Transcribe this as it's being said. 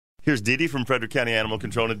Here's Dee Dee from Frederick County Animal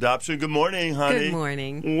Control and Adoption. Good morning, honey. Good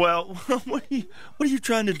morning. Well, what are you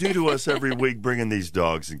trying to do to us every week bringing these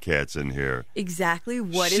dogs and cats in here? Exactly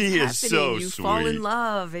what is She happening. is so you sweet. fall in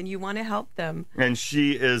love and you want to help them. And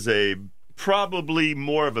she is probably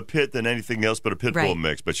more of a pit than anything else, but a pit bull Right.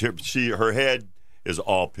 mix. But her head is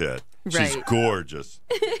all pit. She's Right. gorgeous.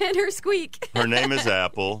 And her squeak. Her name is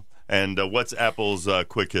Apple. And what's Apple's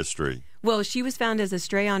quick history? Well, she was found as a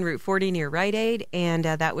stray on Route 40 near Rite Aid, and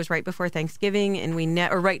that was right before Thanksgiving, and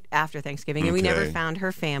right after Thanksgiving, and we never found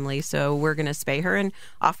her family. So we're going to spay her and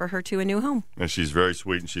offer her to a new home. And she's very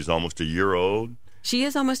sweet, and she's almost a year old. She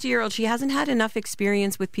is almost a year old. She hasn't had enough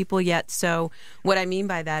experience with people yet. So what I mean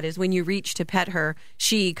by that is when you reach to pet her,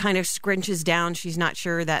 she kind of scrunches down. She's not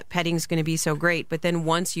sure that petting's going to be so great. But then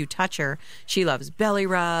once you touch her, she loves belly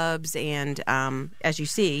rubs. And as you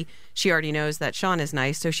see, she already knows that Sean is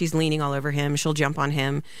nice. So she's leaning all over him. She'll jump on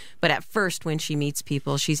him. But at first, when she meets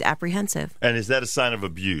people, she's apprehensive. And is that a sign of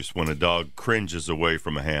abuse when a dog cringes away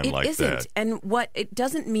from a hand like that? It isn't. And it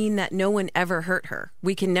doesn't mean that no one ever hurt her.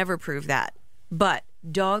 We can never prove that. But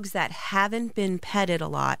dogs that haven't been petted a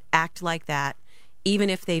lot act like that, even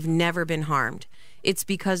if they've never been harmed. It's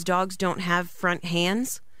because dogs don't have front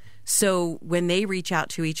hands. So when they reach out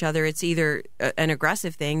to each other, it's either an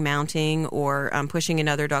aggressive thing, mounting, or pushing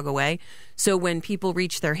another dog away. So when people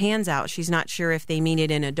reach their hands out, she's not sure if they mean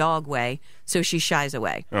it in a dog way, so she shies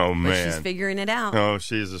away. Oh, man. But she's figuring it out. Oh,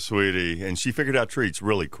 she's a sweetie. And she figured out treats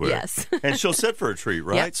really quick. Yes. And she'll sit for a treat,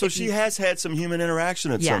 right? Yep. So she has had some human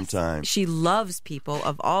interaction at some time. She loves people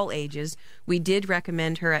of all ages. We did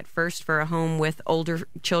recommend her at first for a home with older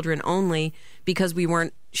children only because we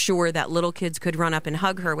weren't sure that little kids could run up and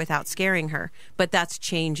hug her without scaring her. But that's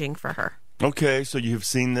changing for her. Okay, so you've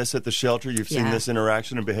seen this at the shelter. You've seen this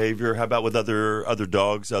interaction and behavior. How about with other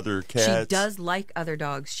dogs, other cats? She does like other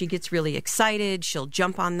dogs. She gets really excited. She'll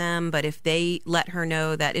jump on them. But if they let her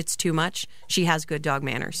know that it's too much, she has good dog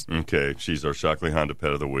manners. Okay, she's our Shockley Honda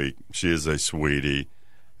Pet of the Week. She is a sweetie.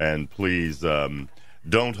 And please don't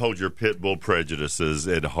hold your pit bull prejudices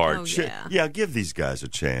at heart. Oh, yeah. Give these guys a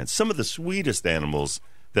chance. Some of the sweetest animals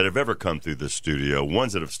that have ever come through this studio,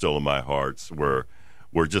 ones that have stolen my hearts, were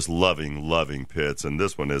just loving pits. And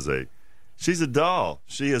this one she's a doll.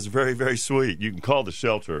 She is very, very sweet. You can call the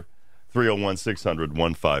shelter,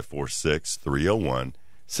 301-600-1546,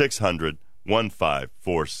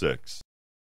 301-600-1546.